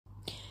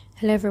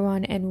Hello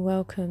everyone and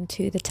welcome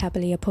to the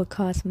Tabalia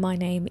podcast. My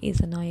name is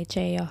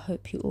Niyahjay. I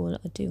hope you all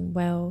are doing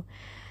well.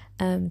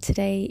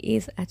 Today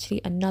is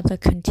actually another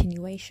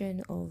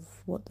continuation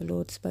of what the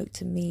Lord spoke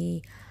to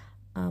me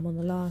on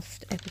the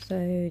last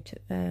episode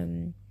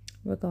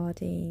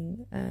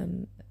regarding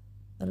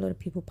a lot of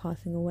people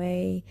passing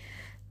away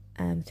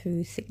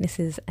through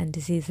sicknesses and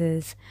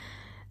diseases.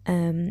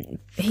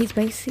 He's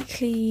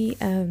basically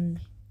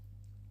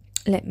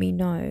let me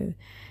know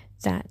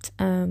that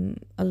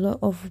a lot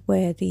of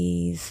where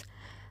these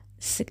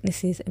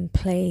sicknesses and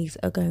plagues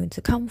are going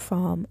to come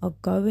from are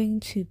going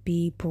to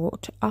be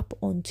brought up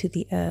onto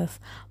the earth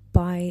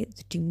by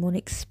the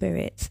demonic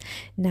spirits.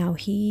 Now,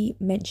 he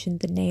mentioned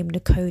the name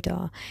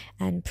Nakoda,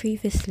 and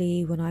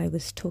previously when I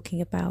was talking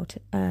about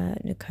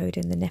Nakoda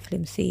and the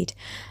Nephilim seed,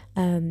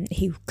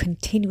 he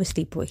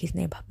continuously brought his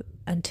name up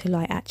until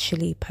I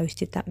actually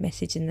posted that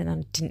message, and then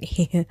I didn't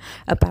hear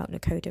about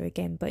Nakoda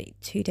again. But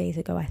 2 days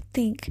ago, I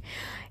think,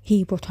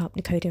 he brought up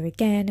Nakoda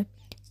again.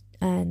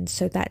 And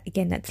so that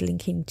again, that's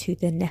linking to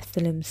the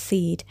Nephilim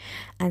seed.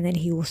 And then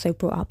he also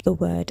brought up the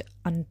word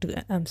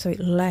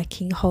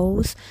lurking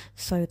holes.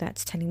 So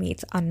that's telling me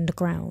it's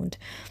underground.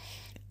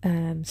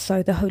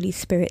 So the Holy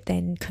Spirit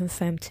then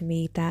confirmed to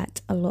me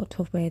that a lot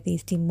of where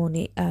these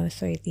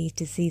these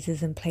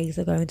diseases and plagues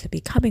are going to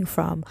be coming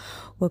from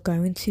were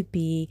going to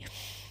be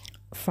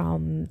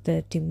from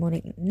the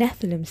demonic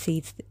Nephilim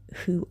seeds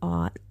who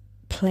are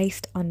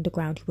placed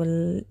underground, who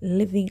are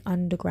living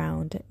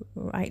underground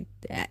right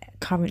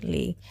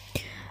currently.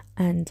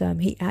 And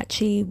he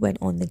actually went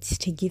on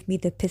to give me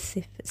the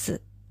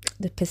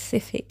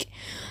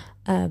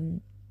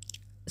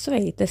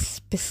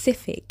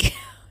specific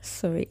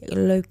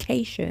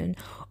location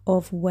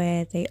of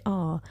where they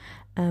are.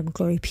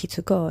 Glory be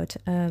to God.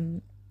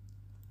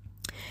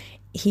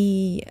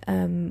 He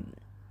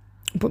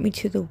brought me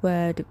to the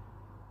word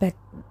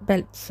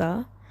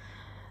Belza,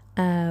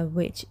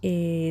 which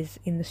is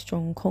in the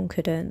Strong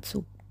Concordance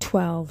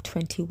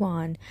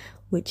 12:21,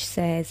 which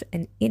says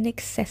an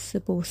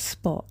inaccessible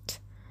spot.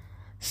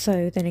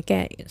 So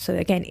again,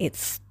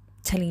 it's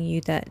telling you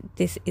that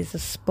this is a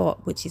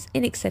spot which is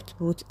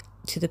inaccessible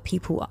to the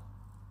people.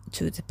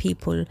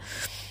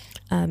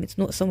 It's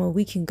not somewhere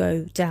we can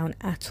go down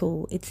at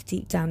all. It's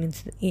deep down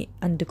into the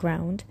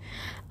underground.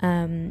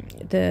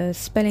 The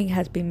spelling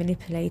has been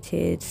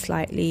manipulated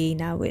slightly.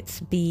 Now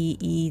it's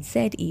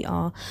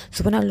Bezer.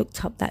 So when I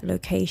looked up that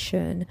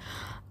location,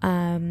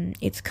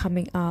 it's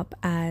coming up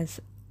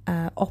as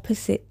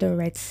opposite the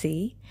Red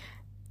Sea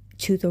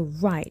to the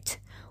right,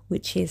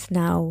 which is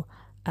now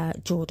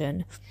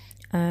Jordan.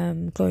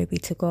 Glory be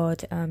to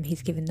God.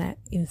 He's given that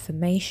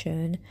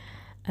information.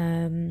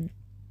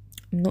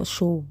 I'm not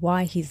sure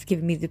why he's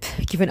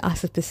given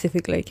us a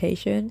specific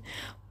location,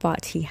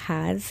 but he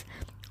has.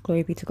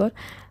 Glory be to God.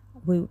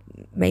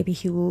 Maybe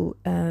he will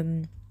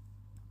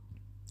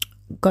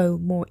go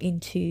more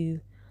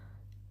into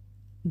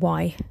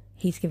why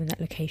he's given that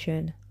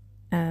location.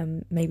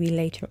 Maybe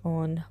later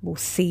on we'll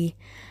see.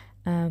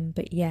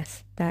 But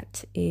yes,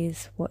 that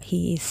is what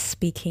he is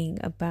speaking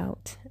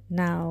about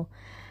now.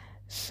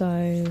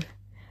 So,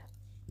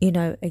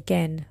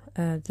 again,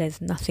 there's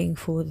nothing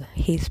for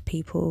his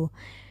people,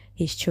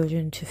 his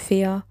children, to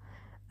fear.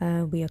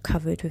 We are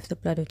covered with the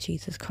blood of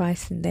Jesus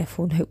Christ, and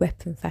therefore no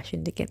weapon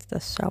fashioned against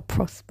us shall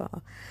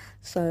prosper.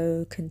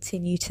 So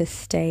continue to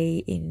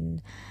stay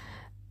in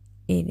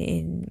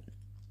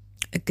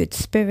a good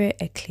spirit,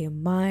 a clear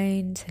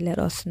mind. Let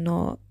us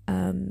not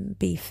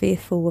be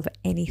fearful of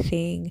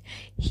anything.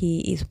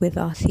 He is with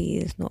us. He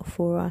is not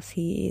for us.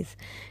 He is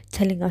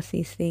telling us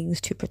these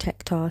things to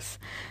protect us.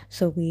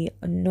 So we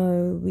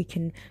know we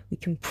can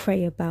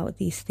pray about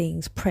these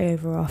things, pray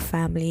over our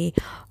family,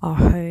 our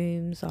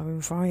homes, our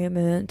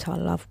environment, our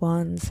loved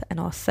ones, and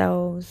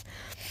ourselves.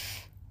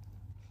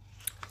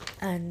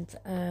 And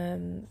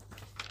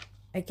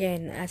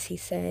again, as he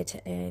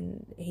said,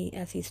 and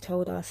as he's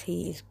told us,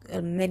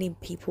 many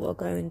people are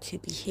going to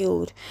be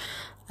healed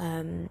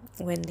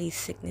when these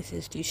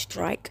sicknesses do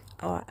strike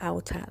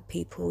out at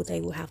people. They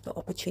will have the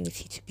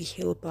opportunity to be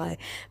healed by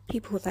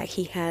people that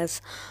he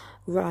has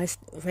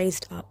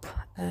raised up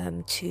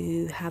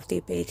to have the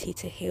ability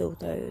to heal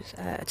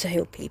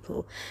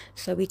people.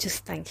 So we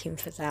just thank him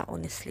for that.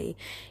 Honestly,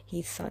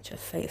 he's such a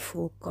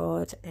faithful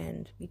God,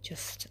 and we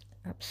just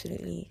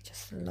absolutely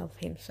just love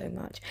him so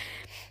much.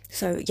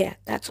 So yeah,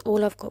 that's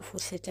all I've got for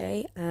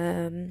today.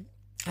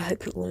 I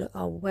hope you all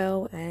are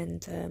well,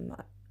 and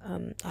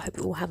I hope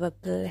you all have a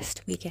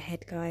blessed week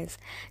ahead, guys.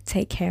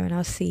 Take care, and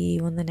I'll see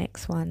you on the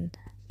next one.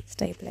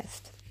 Stay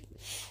blessed.